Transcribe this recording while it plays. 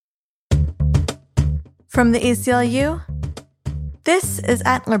From the ACLU, this is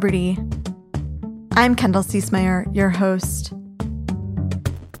At Liberty. I'm Kendall Ciesmeyer, your host.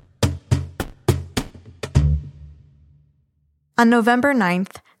 On November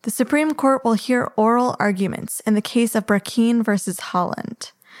 9th, the Supreme Court will hear oral arguments in the case of Brackeen versus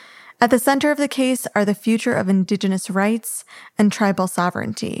Holland. At the center of the case are the future of Indigenous rights and tribal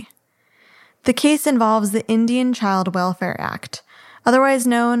sovereignty. The case involves the Indian Child Welfare Act, otherwise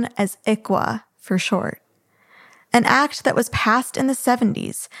known as ICWA for short. An act that was passed in the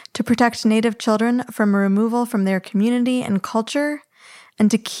 70s to protect Native children from removal from their community and culture and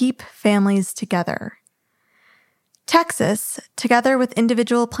to keep families together. Texas, together with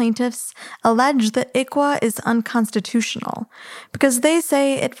individual plaintiffs, allege that ICWA is unconstitutional because they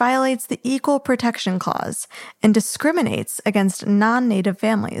say it violates the Equal Protection Clause and discriminates against non-Native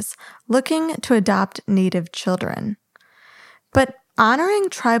families looking to adopt Native children. But honoring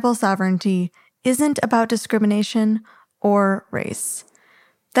tribal sovereignty isn't about discrimination or race.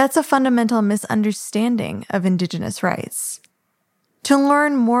 That's a fundamental misunderstanding of Indigenous rights. To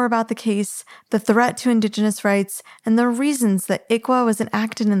learn more about the case, the threat to Indigenous rights, and the reasons that ICWA was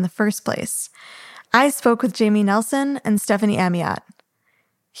enacted in the first place, I spoke with Jamie Nelson and Stephanie Amiot.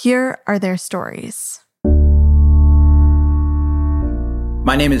 Here are their stories.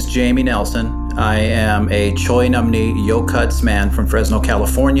 My name is Jamie Nelson. I am a Choi-Numni Yokuts man from Fresno,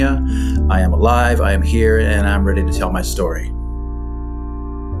 California. I am alive, I am here, and I'm ready to tell my story.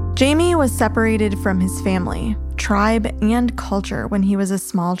 Jamie was separated from his family, tribe, and culture when he was a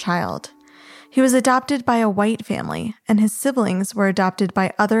small child. He was adopted by a white family, and his siblings were adopted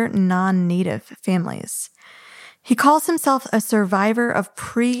by other non-Native families. He calls himself a survivor of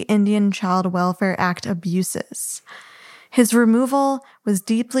pre-Indian Child Welfare Act abuses. His removal was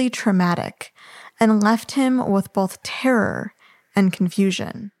deeply traumatic and left him with both terror and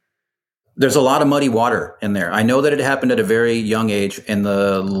confusion. There's a lot of muddy water in there. I know that it happened at a very young age in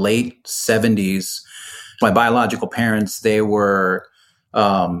the late 70s. My biological parents, they were,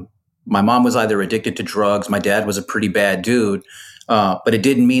 my mom was either addicted to drugs. My dad was a pretty bad dude. But it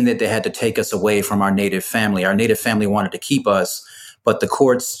didn't mean that they had to take us away from our Native family. Our Native family wanted to keep us, but the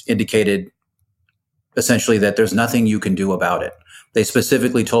courts indicated essentially that there's nothing you can do about it. They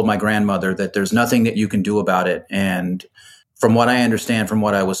specifically told my grandmother that there's nothing that you can do about it. And from what I understand, from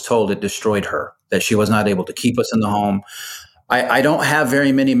what I was told, it destroyed her, that she was not able to keep us in the home. I don't have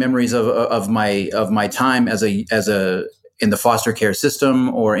very many memories of my time as a in the foster care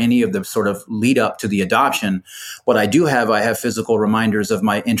system or any of the sort of lead up to the adoption. What I do have, I have physical reminders of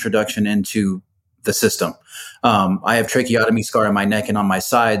my introduction into the system. I have tracheotomy scar on my neck and on my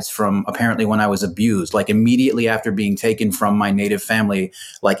sides from apparently when I was abused, like immediately after being taken from my Native family.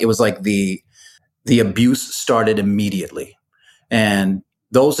 Like it was like the abuse started immediately. And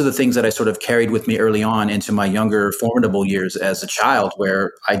those are the things that I sort of carried with me early on into my younger formidable years as a child,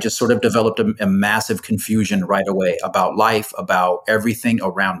 where I just sort of developed a massive confusion right away about life, about everything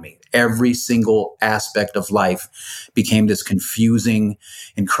around me. Every single aspect of life became this confusing,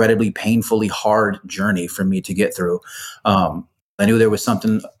 incredibly painfully hard journey for me to get through. I knew there was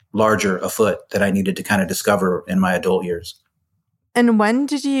something larger afoot that I needed to kind of discover in my adult years. And when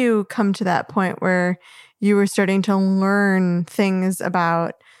did you come to that point where you were starting to learn things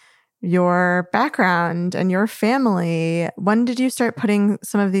about your background and your family? When did you start putting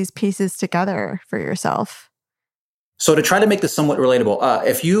some of these pieces together for yourself? So to try to make this somewhat relatable,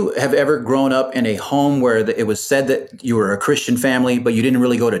 if you have ever grown up in a home where it was said that you were a Christian family, but you didn't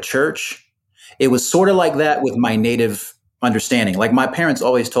really go to church, it was sort of like that with my Native understanding. Like my parents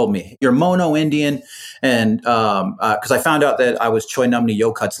always told me, you're Mono Indian. And because I found out that I was Choi-Numni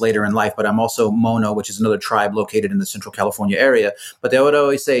Yokuts later in life, but I'm also Mono, which is another tribe located in the Central California area. But they would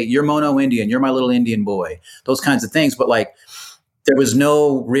always say, you're Mono Indian, you're my little Indian boy, those kinds of things. But like, there was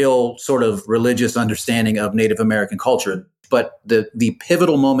no real sort of religious understanding of Native American culture. But the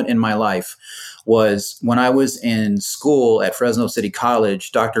pivotal moment in my life was when I was in school at Fresno City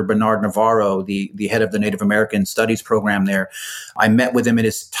College. Dr. Bernard Navarro, the head of the Native American Studies program there, I met with him in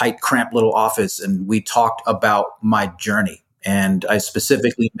his tight, cramped little office, and we talked about my journey. And I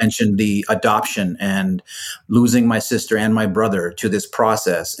specifically mentioned the adoption and losing my sister and my brother to this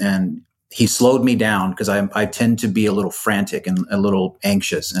process. And he slowed me down because I tend to be a little frantic and a little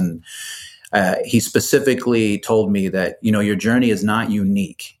anxious. And he specifically told me that, your journey is not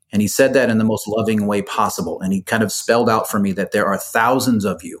unique. And he said that in the most loving way possible. And he kind of spelled out for me that there are thousands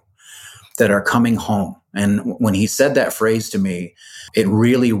of you that are coming home. And when he said that phrase to me, it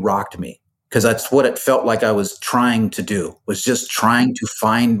really rocked me, because that's what it felt like I was trying to do, was just trying to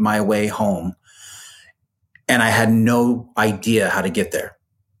find my way home. And I had no idea how to get there.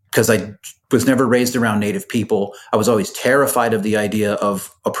 because I was never raised around Native people. I was always terrified of the idea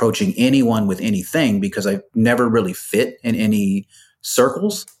of approaching anyone with anything because I never really fit in any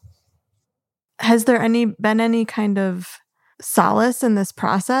circles. Has there been any kind of solace in this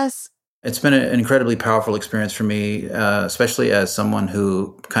process? It's been an incredibly powerful experience for me, especially as someone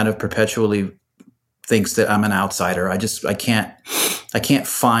who kind of perpetually thinks that I'm an outsider. I can't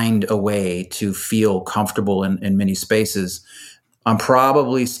find a way to feel comfortable in many spaces. I'm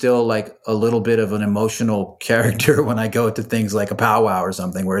probably still like a little bit of an emotional character when I go to things like a powwow or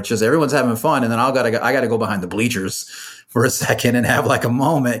something where it's just everyone's having fun, and then I gotta go behind the bleachers for a second and have like a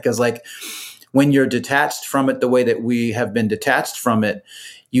moment, because like when you're detached from it the way that we have been detached from it,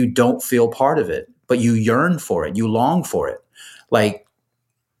 you don't feel part of it, but you yearn for it, you long for it. Like,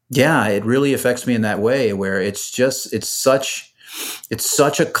 yeah, it really affects me in that way where it's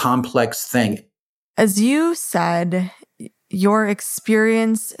such a complex thing. As you said, your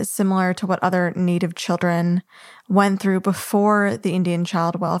experience is similar to what other Native children went through before the Indian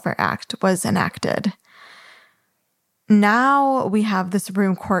Child Welfare Act was enacted. Now we have the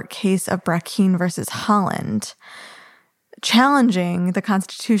Supreme Court case of Brackeen versus Holland, challenging the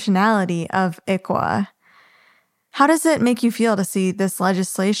constitutionality of ICWA. How does it make you feel to see this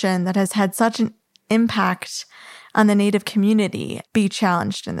legislation that has had such an impact on the Native community be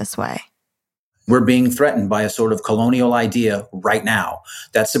challenged in this way? We're being threatened by a sort of colonial idea right now.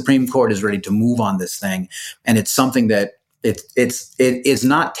 That Supreme Court is ready to move on this thing. And it's something that it is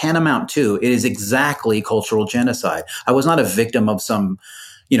not tantamount to, it is exactly cultural genocide. I was not a victim of some,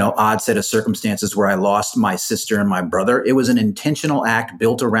 odd set of circumstances where I lost my sister and my brother. It was an intentional act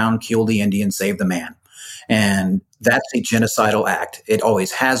built around kill the Indian, save the man. And that's a genocidal act. It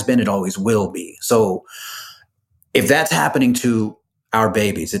always has been. It always will be. So if that's happening to our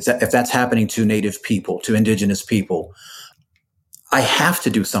babies, if that's happening to Native people, to Indigenous people, I have to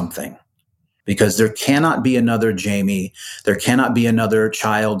do something, because there cannot be another Jamie. There cannot be another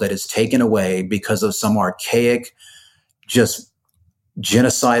child that is taken away because of some archaic, just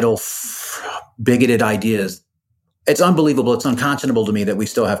genocidal, bigoted ideas. It's unbelievable. It's unconscionable to me that we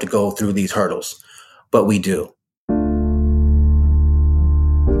still have to go through these hurdles, but we do.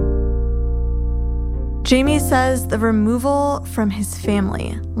 Jamie says the removal from his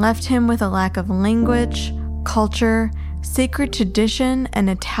family left him with a lack of language, culture, sacred tradition, and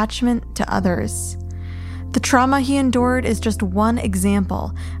attachment to others. The trauma he endured is just one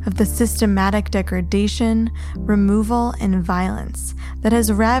example of the systematic degradation, removal, and violence that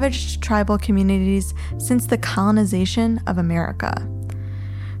has ravaged tribal communities since the colonization of America.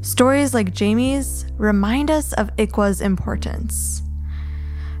 Stories like Jamie's remind us of ICWA's importance.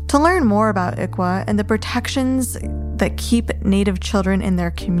 To learn more about ICWA and the protections that keep Native children in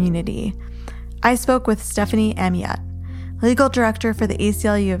their community, I spoke with Stephanie Amiot, legal director for the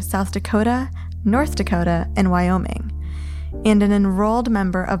ACLU of South Dakota, North Dakota, and Wyoming, and an enrolled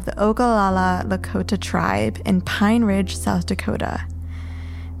member of the Oglala Lakota tribe in Pine Ridge, South Dakota.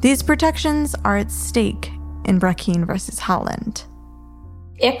 These protections are at stake in Brackeen versus Holland.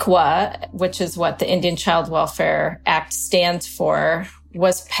 ICWA, which is what the Indian Child Welfare Act stands for,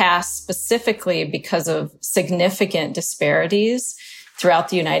 was passed specifically because of significant disparities throughout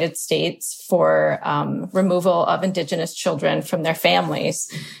the United States for removal of Indigenous children from their families.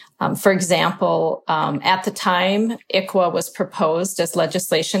 For example, at the time ICWA was proposed as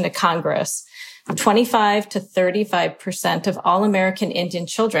legislation to Congress, 25 to 35% of all American Indian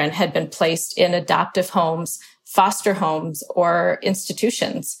children had been placed in adoptive homes, foster homes, or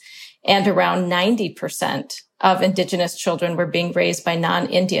institutions. And around 90% of Indigenous children were being raised by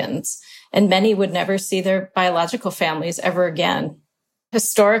non-Indians, and many would never see their biological families ever again.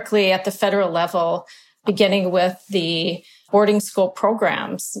 Historically, at the federal level, beginning with the boarding school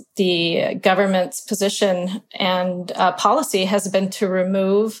programs, the government's position and policy has been to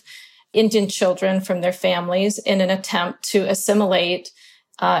remove Indian children from their families in an attempt to assimilate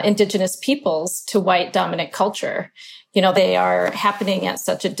Indigenous peoples to white dominant culture. They are happening at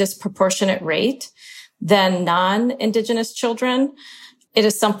such a disproportionate rate than non-Indigenous children. It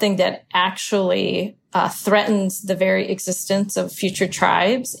is something that actually threatens the very existence of future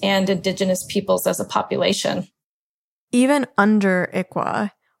tribes and Indigenous peoples as a population. Even under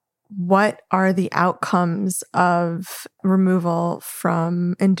ICWA, what are the outcomes of removal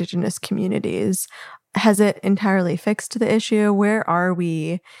from Indigenous communities? Has it entirely fixed the issue? Where are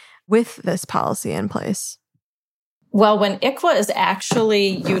we with this policy in place? Well, when ICWA is actually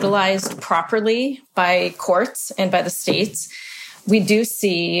utilized properly by courts and by the states, we do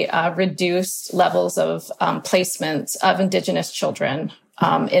see reduced levels of placements of Indigenous children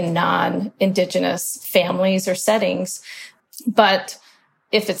in non-Indigenous families or settings. But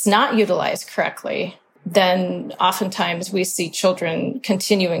if it's not utilized correctly, then oftentimes we see children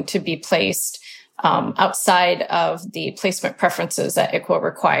continuing to be placed outside of the placement preferences that ICWA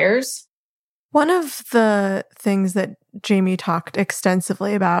requires. One of the things that Jamie talked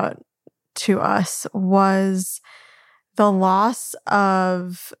extensively about to us was the loss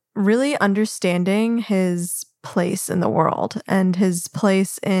of really understanding his place in the world and his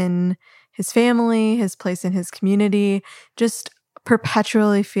place in his family, his place in his community, just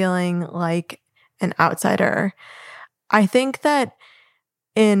perpetually feeling like an outsider. I think that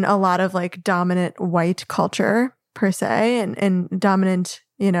in a lot of like dominant white culture per se, and dominant,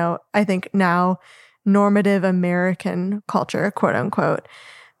 I think now normative American culture, quote unquote,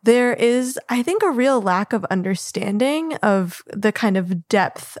 there is, I think, a real lack of understanding of the kind of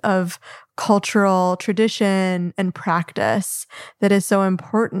depth of cultural tradition and practice that is so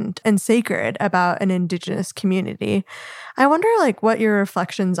important and sacred about an Indigenous community. I wonder like what your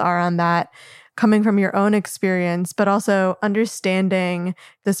reflections are on that, coming from your own experience, but also understanding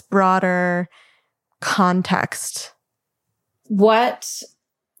this broader context. What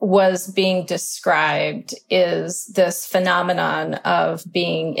was being described is this phenomenon of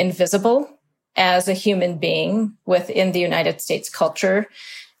being invisible as a human being within the United States culture.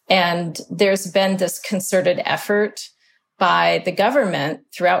 And there's been this concerted effort by the government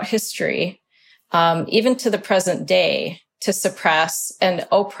throughout history, even to the present day, to suppress and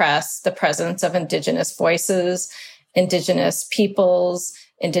oppress the presence of Indigenous voices, Indigenous peoples,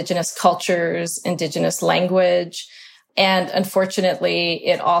 Indigenous cultures, Indigenous language. And unfortunately,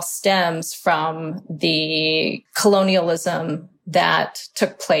 it all stems from the colonialism that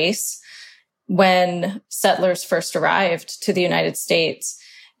took place when settlers first arrived to the United States.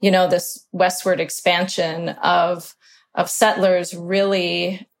 This westward expansion of settlers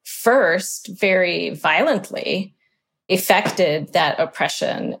really first very violently effected that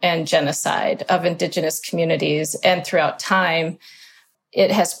oppression and genocide of Indigenous communities. And throughout time, it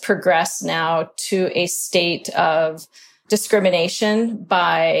has progressed now to a state of discrimination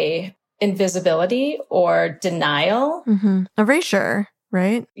by invisibility or denial. Mm-hmm. Erasure,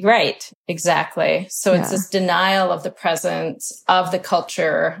 right? Right, exactly. So it's this denial of the presence of the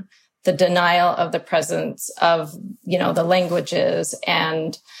culture, the denial of the presence of, the languages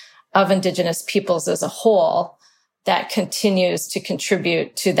and of Indigenous peoples as a whole that continues to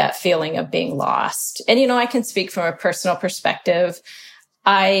contribute to that feeling of being lost. And, I can speak from a personal perspective.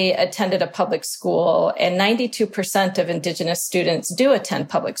 I attended a public school, and 92% of Indigenous students do attend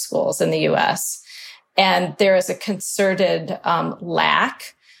public schools in the U.S. And there is a concerted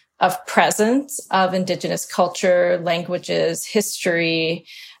lack of presence of Indigenous culture, languages, history,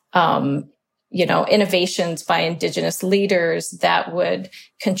 innovations by Indigenous leaders that would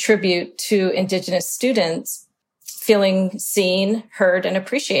contribute to Indigenous students feeling seen, heard, and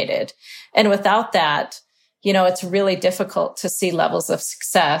appreciated. And without that, it's really difficult to see levels of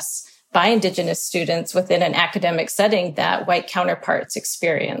success by Indigenous students within an academic setting that white counterparts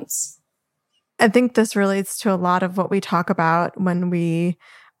experience. I think this relates to a lot of what we talk about when we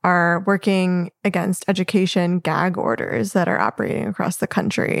are working against education gag orders that are operating across the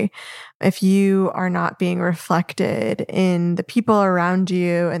country. If you are not being reflected in the people around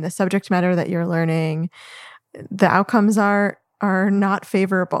you and the subject matter that you're learning, the outcomes are not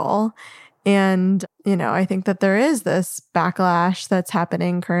favorable. And, I think that there is this backlash that's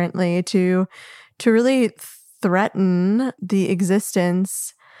happening currently to really threaten the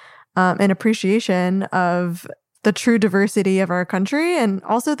existence and appreciation of the true diversity of our country and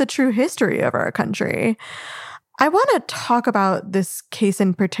also the true history of our country. I want to talk about this case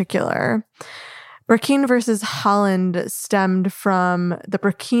in particular. Brackeen versus Holland stemmed from the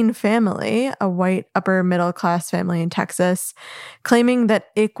Brackeen family, a white upper middle class family in Texas, claiming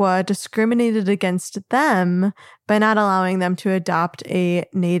that ICWA discriminated against them by not allowing them to adopt a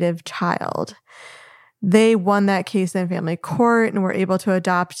Native child. They won that case in family court and were able to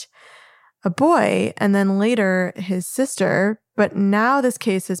adopt a boy and then later his sister. But now this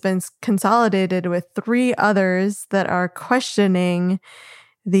case has been consolidated with 3 others that are questioning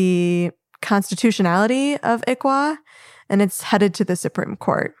the constitutionality of ICWA, and it's headed to the Supreme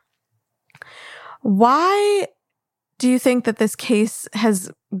Court. Why do you think that this case has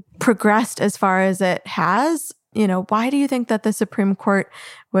progressed as far as it has? Why do you think that the Supreme Court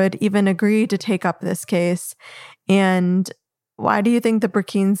would even agree to take up this case? And why do you think the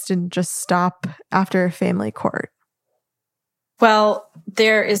Brackeens didn't just stop after family court? Well,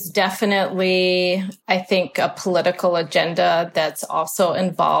 there is definitely, I think, a political agenda that's also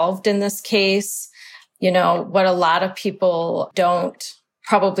involved in this case. What a lot of people don't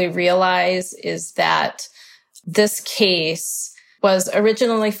probably realize is that this case was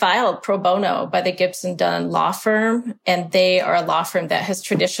originally filed pro bono by the Gibson Dunn law firm. And they are a law firm that has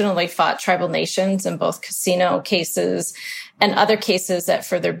traditionally fought tribal nations in both casino cases and other cases that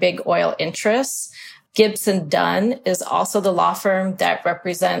further big oil interests. Gibson Dunn is also the law firm that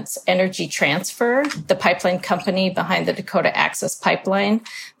represents Energy Transfer, the pipeline company behind the Dakota Access Pipeline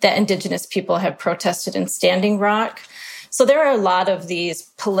that Indigenous people have protested in Standing Rock. So there are a lot of these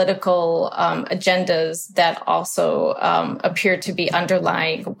political agendas that also appear to be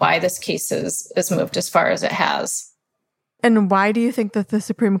underlying why this case is moved as far as it has. And why do you think that the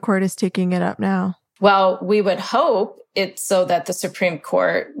Supreme Court is taking it up now? Well, we would hope it's so that the Supreme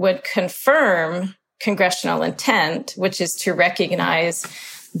Court would confirm congressional intent, which is to recognize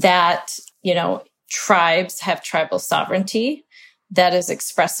that, tribes have tribal sovereignty that is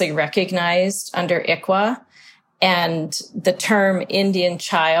expressly recognized under ICWA. And the term Indian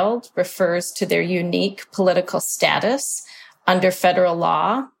child refers to their unique political status under federal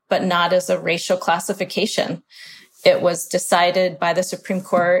law, but not as a racial classification. It was decided by the Supreme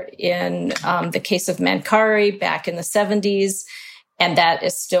Court in the case of Mankari back in the 70s, and that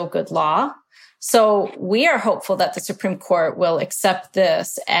is still good law. So we are hopeful that the Supreme Court will accept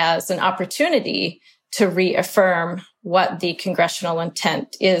this as an opportunity to reaffirm what the congressional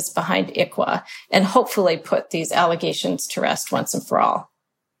intent is behind ICWA and hopefully put these allegations to rest once and for all.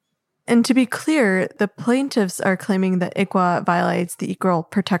 And to be clear, the plaintiffs are claiming that ICWA violates the Equal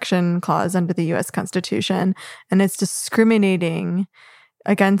Protection Clause under the U.S. Constitution, and it's discriminating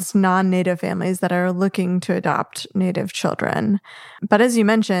against non-Native families that are looking to adopt Native children. But as you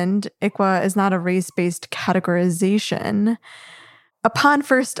mentioned, ICWA is not a race-based categorization. Upon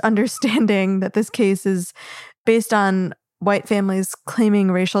first understanding that this case is based on white families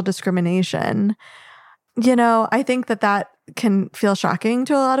claiming racial discrimination, I think that can feel shocking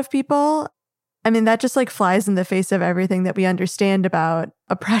to a lot of people. I mean, that just flies in the face of everything that we understand about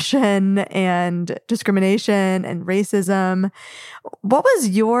oppression and discrimination and racism. What was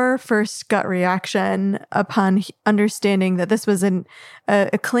your first gut reaction upon understanding that this was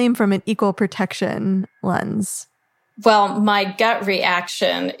a claim from an equal protection lens? Well, my gut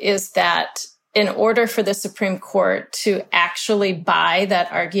reaction is that in order for the Supreme Court to actually buy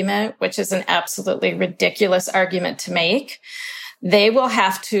that argument, which is an absolutely ridiculous argument to make, they will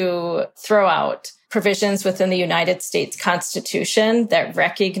have to throw out provisions within the United States Constitution that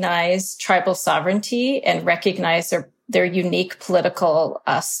recognize tribal sovereignty and recognize their unique political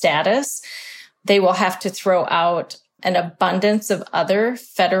status. They will have to throw out an abundance of other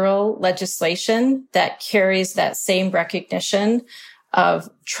federal legislation that carries that same recognition of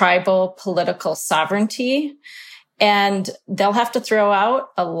tribal political sovereignty. And they'll have to throw out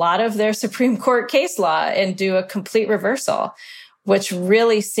a lot of their Supreme Court case law and do a complete reversal, which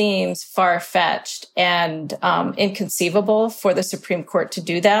really seems far-fetched and inconceivable for the Supreme Court to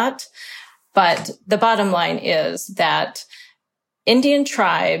do that. But the bottom line is that Indian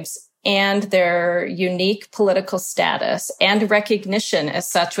tribes and their unique political status and recognition as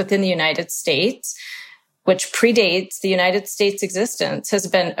such within the United States, which predates the United States' existence, has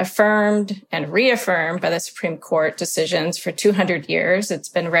been affirmed and reaffirmed by the Supreme Court decisions for 200 years. It's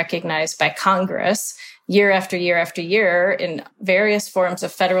been recognized by Congress year after year after year in various forms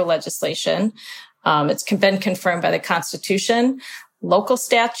of federal legislation. It's been confirmed by the Constitution, local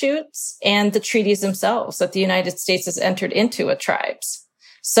statutes, and the treaties themselves that the United States has entered into with tribes.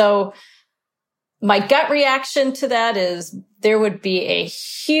 So my gut reaction to that is there would be a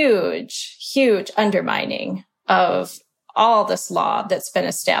huge, huge undermining of all this law that's been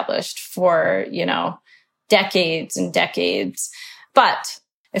established for, decades and decades. But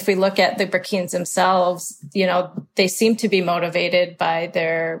if we look at the Burkines themselves, they seem to be motivated by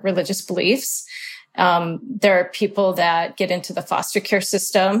their religious beliefs. There are people that get into the foster care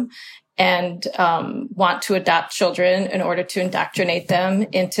system and want to adopt children in order to indoctrinate them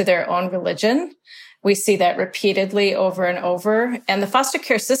into their own religion. We see that repeatedly over and over. And the foster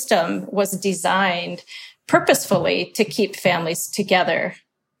care system was designed purposefully to keep families together.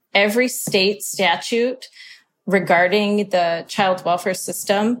 Every state statute regarding the child welfare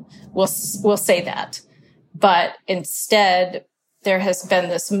system will say that. But instead, there has been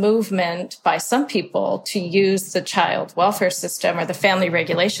this movement by some people to use the child welfare system or the family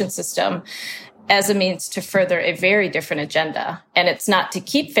regulation system as a means to further a very different agenda. And it's not to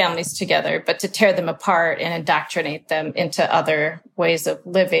keep families together, but to tear them apart and indoctrinate them into other ways of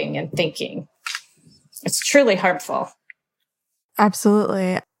living and thinking. It's truly harmful.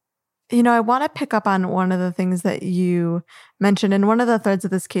 Absolutely. I want to pick up on one of the things that you mentioned, and one of the threads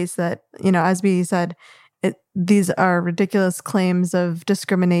of this case that, as we said, these are ridiculous claims of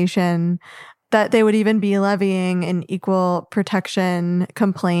discrimination. that they would even be levying an equal protection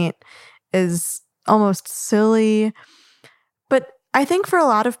complaint is almost silly. But I think for a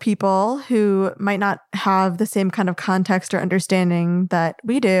lot of people who might not have the same kind of context or understanding that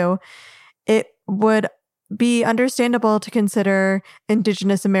we do, it would be understandable to consider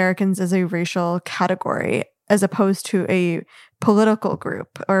Indigenous Americans as a racial category as opposed to a political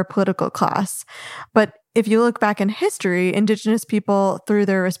group or political class. But if you look back in history, Indigenous people through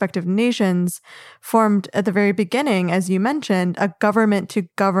their respective nations formed at the very beginning, as you mentioned, a government to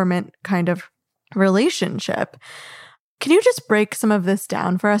government kind of relationship. Can you just break some of this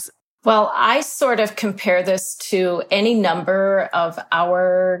down for us? Well, I sort of compare this to any number of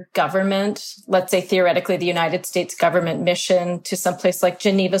our government, let's say theoretically the United States government mission to someplace like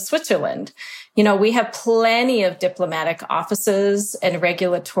Geneva, Switzerland. You know, we have plenty of diplomatic offices and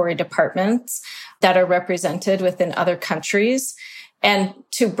regulatory departments that are represented within other countries. And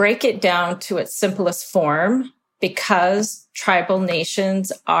to break it down to its simplest form, because tribal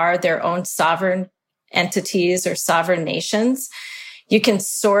nations are their own sovereign entities or sovereign nations, you can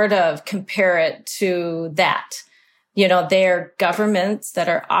sort of compare it to that. You know, they're governments that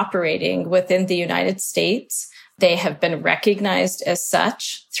are operating within the United States. They have been recognized as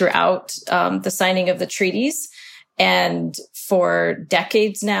such throughout the signing of the treaties. And for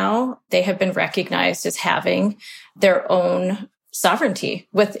decades now, they have been recognized as having their own sovereignty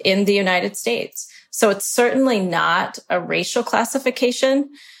within the United States. So it's certainly not a racial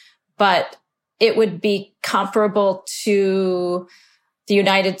classification, but it would be comparable to the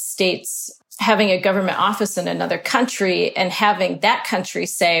United States having a government office in another country and having that country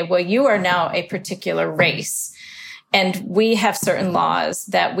say, well, you are now a particular race. And we have certain laws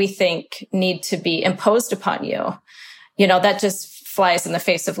that we think need to be imposed upon you. You know, that just flies in the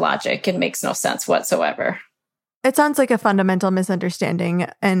face of logic and makes no sense whatsoever. It sounds like a fundamental misunderstanding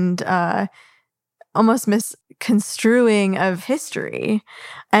and almost misconstruing of history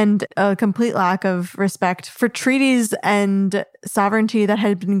and a complete lack of respect for treaties and sovereignty that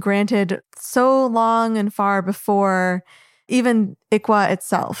had been granted so long and far before even ICWA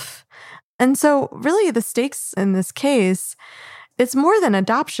itself. And so really the stakes in this case, it's more than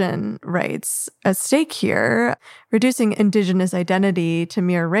adoption rights at stake here. Reducing Indigenous identity to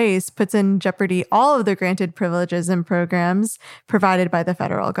mere race puts in jeopardy all of the granted privileges and programs provided by the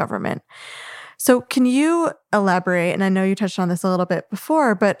federal government. So can you elaborate, and I know you touched on this a little bit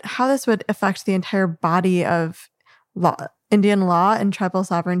before, but how this would affect the entire body of law, Indian law and tribal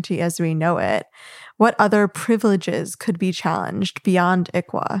sovereignty as we know it? What other privileges could be challenged beyond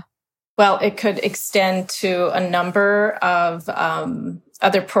ICWA? Well, it could extend to a number of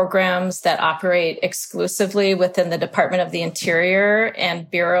other programs that operate exclusively within the Department of the Interior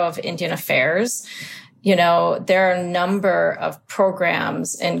and Bureau of Indian Affairs. You know, there are a number of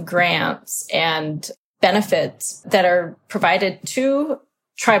programs and grants and benefits that are provided to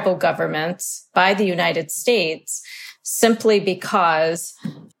tribal governments by the United States simply because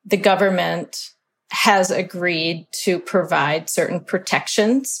the government has agreed to provide certain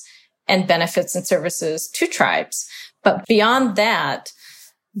protections and benefits and services to tribes. But beyond that,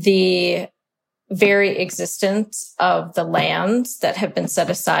 the very existence of the lands that have been set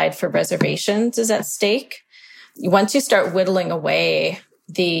aside for reservations is at stake. Once you start whittling away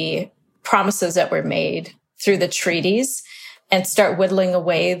the promises that were made through the treaties and start whittling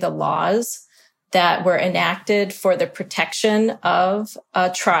away the laws that were enacted for the protection of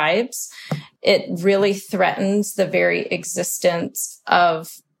tribes, it really threatens the very existence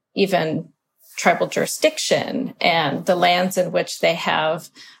of even tribal jurisdiction and the lands in which they have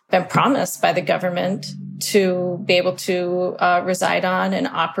been promised by the government to be able to reside on and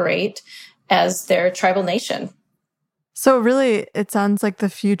operate as their tribal nation. So really, it sounds like the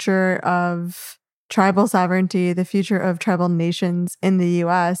future of tribal sovereignty, the future of tribal nations in the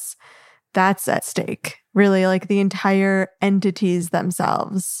U.S., that's at stake. Really, like the entire entities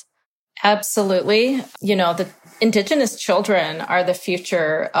themselves. Absolutely. You know, the Indigenous children are the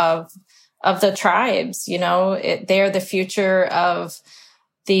future of the tribes. You know, they are the future of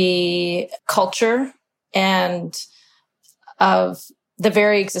the culture and of the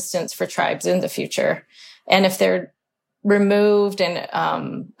very existence for tribes in the future. And if they're removed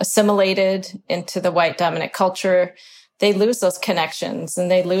and assimilated into the white dominant culture, they lose those connections and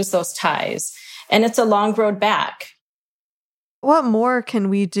they lose those ties. And it's a long road back. What more can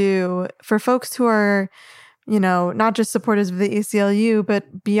we do for folks who are, you know, not just supporters of the ACLU,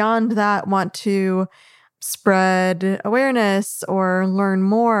 but beyond that want to spread awareness or learn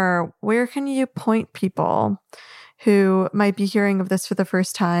more? Where can you point people who might be hearing of this for the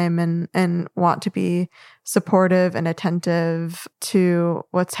first time and want to be supportive and attentive to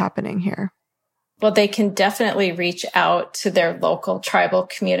what's happening here? Well, they can definitely reach out to their local tribal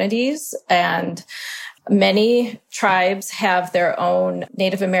communities, and many tribes have their own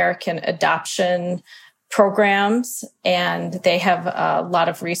Native American adoption programs, and they have a lot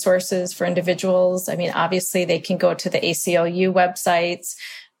of resources for individuals. I mean, obviously, they can go to the ACLU websites.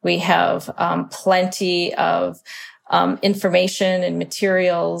 We have plenty of information and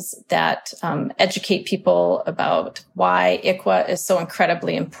materials that educate people about why ICWA is so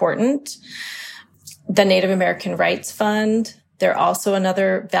incredibly important. The Native American Rights Fund, they're also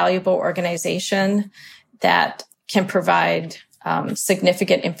another valuable organization that can provide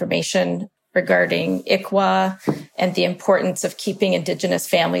significant information regarding ICWA and the importance of keeping Indigenous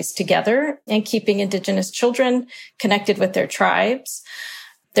families together and keeping Indigenous children connected with their tribes.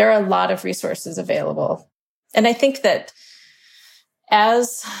 There are a lot of resources available. And I think that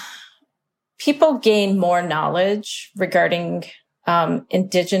as people gain more knowledge regarding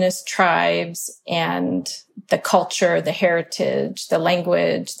Indigenous tribes and the culture, the heritage, the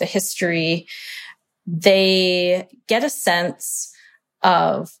language, the history, they get a sense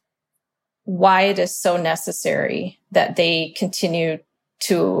of why it is so necessary that they continue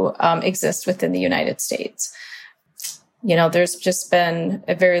to exist within the United States. You know, there's just been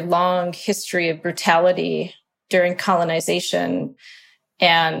a very long history of brutality during colonization,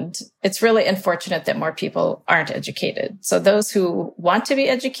 and it's really unfortunate that more people aren't educated. So those who want to be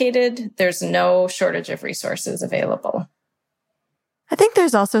educated, there's no shortage of resources available. I think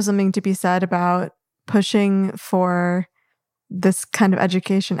there's also something to be said about pushing for this kind of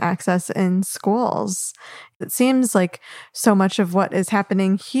education access in schools. It seems like so much of what is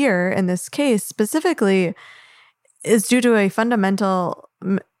happening here in this case specifically is due to a fundamental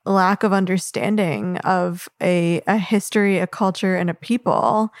lack of understanding of a history, a culture, and a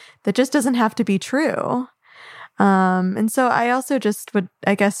people that just doesn't have to be true. And so I also just would,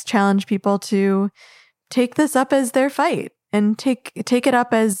 I guess, challenge people to take this up as their fight and take it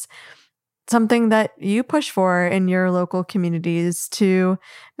up as something that you push for in your local communities to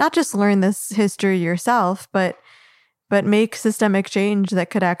not just learn this history yourself, but make systemic change that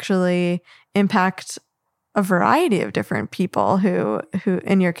could actually impact a variety of different people who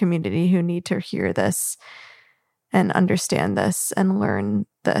in your community who need to hear this and understand this and learn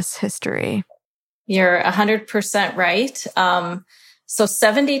this history. You're 100% right. So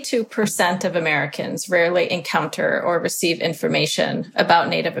 72% of Americans rarely encounter or receive information about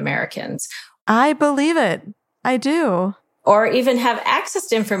Native Americans. I believe it. I do. Or even have access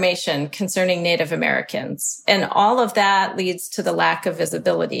to information concerning Native Americans. And all of that leads to the lack of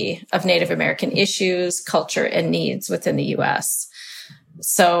visibility of Native American issues, culture, and needs within the U.S.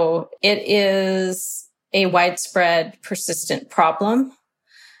 So it is a widespread, persistent problem.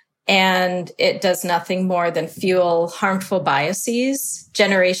 And it does nothing more than fuel harmful biases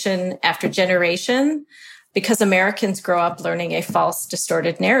generation after generation, because Americans grow up learning a false,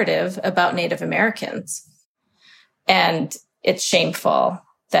 distorted narrative about Native Americans. And it's shameful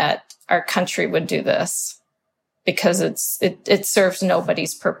that our country would do this, because it serves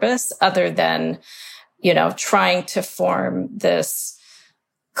nobody's purpose other than, you know, trying to form this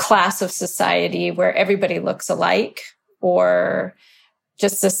class of society where everybody looks alike, or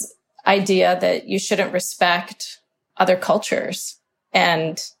just this idea that you shouldn't respect other cultures.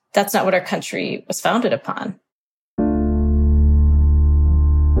 And that's not what our country was founded upon.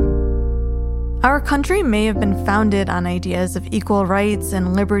 Our country may have been founded on ideas of equal rights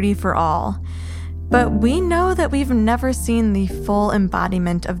and liberty for all, but we know that we've never seen the full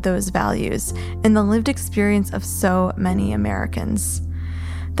embodiment of those values in the lived experience of so many Americans.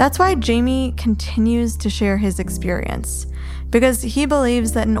 That's why Jamie continues to share his experience, because he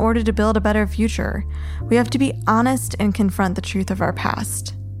believes that in order to build a better future, we have to be honest and confront the truth of our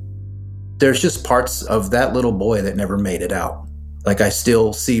past. There's just parts of that little boy that never made it out. Like, I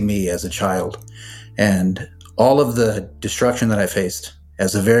still see me as a child, and all of the destruction that I faced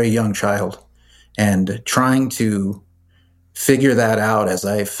as a very young child, and trying to figure that out as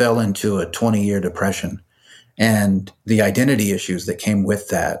I fell into a 20-year depression, and the identity issues that came with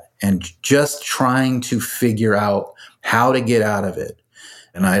that, and just trying to figure out how to get out of it.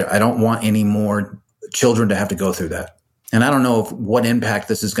 And I don't want any more children to have to go through that. And I don't know what impact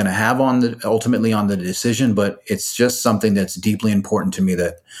this is going to have ultimately on the decision, but it's just something that's deeply important to me,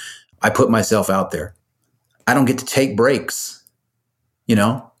 that I put myself out there. I don't get to take breaks, you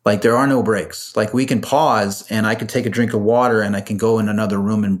know, like there are no breaks. Like, we can pause and I can take a drink of water and I can go in another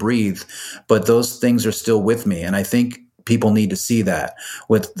room and breathe, but those things are still with me. And I think people need to see that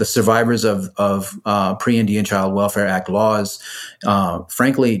with the survivors of Pre-Indian Child Welfare Act laws.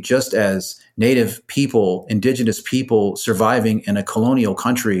 Frankly, just as Native people, indigenous people surviving in a colonial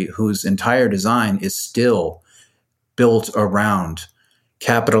country whose entire design is still built around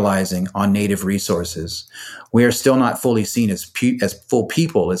capitalizing on Native resources. We are still not fully seen as full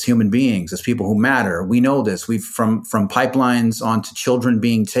people, as human beings, as people who matter. We know this. We've from pipelines on to children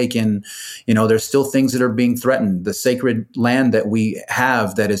being taken. There's still things that are being threatened. The sacred land that we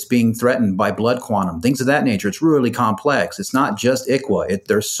have that is being threatened by blood quantum, things of that nature. It's really complex. It's not just ICWA.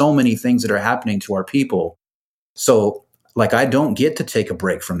 There's so many things that are happening to our people. So, I don't get to take a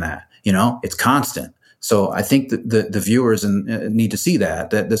break from that. It's constant. So I think that the viewers need to see that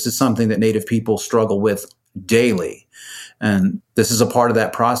this is something that Native people struggle with daily. And this is a part of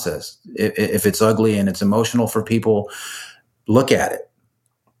that process. If it's ugly and it's emotional for people, look at it.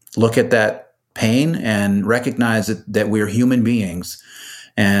 Look at that pain and recognize that we're human beings.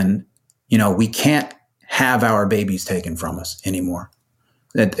 And, we can't have our babies taken from us anymore.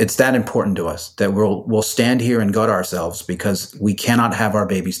 It's that important to us that we'll stand here and gut ourselves because we cannot have our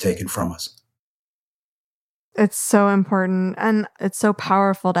babies taken from us. It's so important, and it's so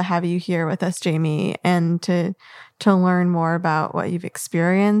powerful to have you here with us, Jamie, and to learn more about what you've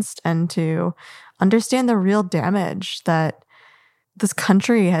experienced and to understand the real damage that this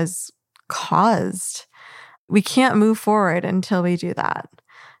country has caused. We can't move forward until we do that.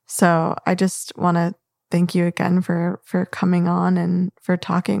 So I just want to thank you again for coming on and for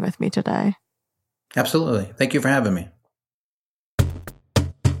talking with me today. Absolutely. Thank you for having me.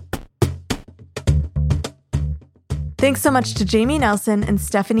 Thanks so much to Jamie Nelson and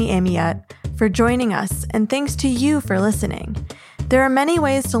Stephanie Amiette for joining us, and thanks to you for listening. There are many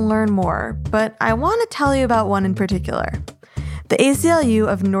ways to learn more, but I want to tell you about one in particular. The ACLU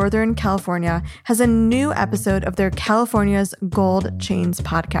of Northern California has a new episode of their California's Gold Chains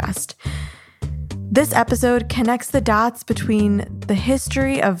podcast. This episode connects the dots between the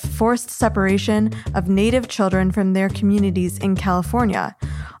history of forced separation of Native children from their communities in California,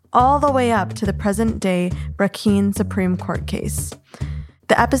 all the way up to the present-day Brackeen Supreme Court case.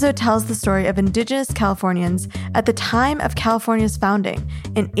 The episode tells the story of Indigenous Californians at the time of California's founding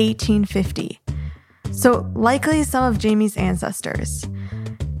in 1850. So likely some of Jamie's ancestors.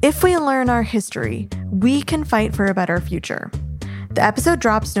 If we learn our history, we can fight for a better future. The episode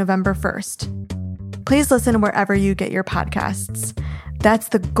drops November 1st. Please listen wherever you get your podcasts. That's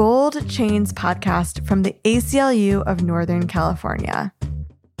the Gold Chains podcast from the ACLU of Northern California.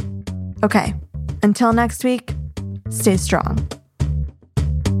 Okay, until next week, stay strong.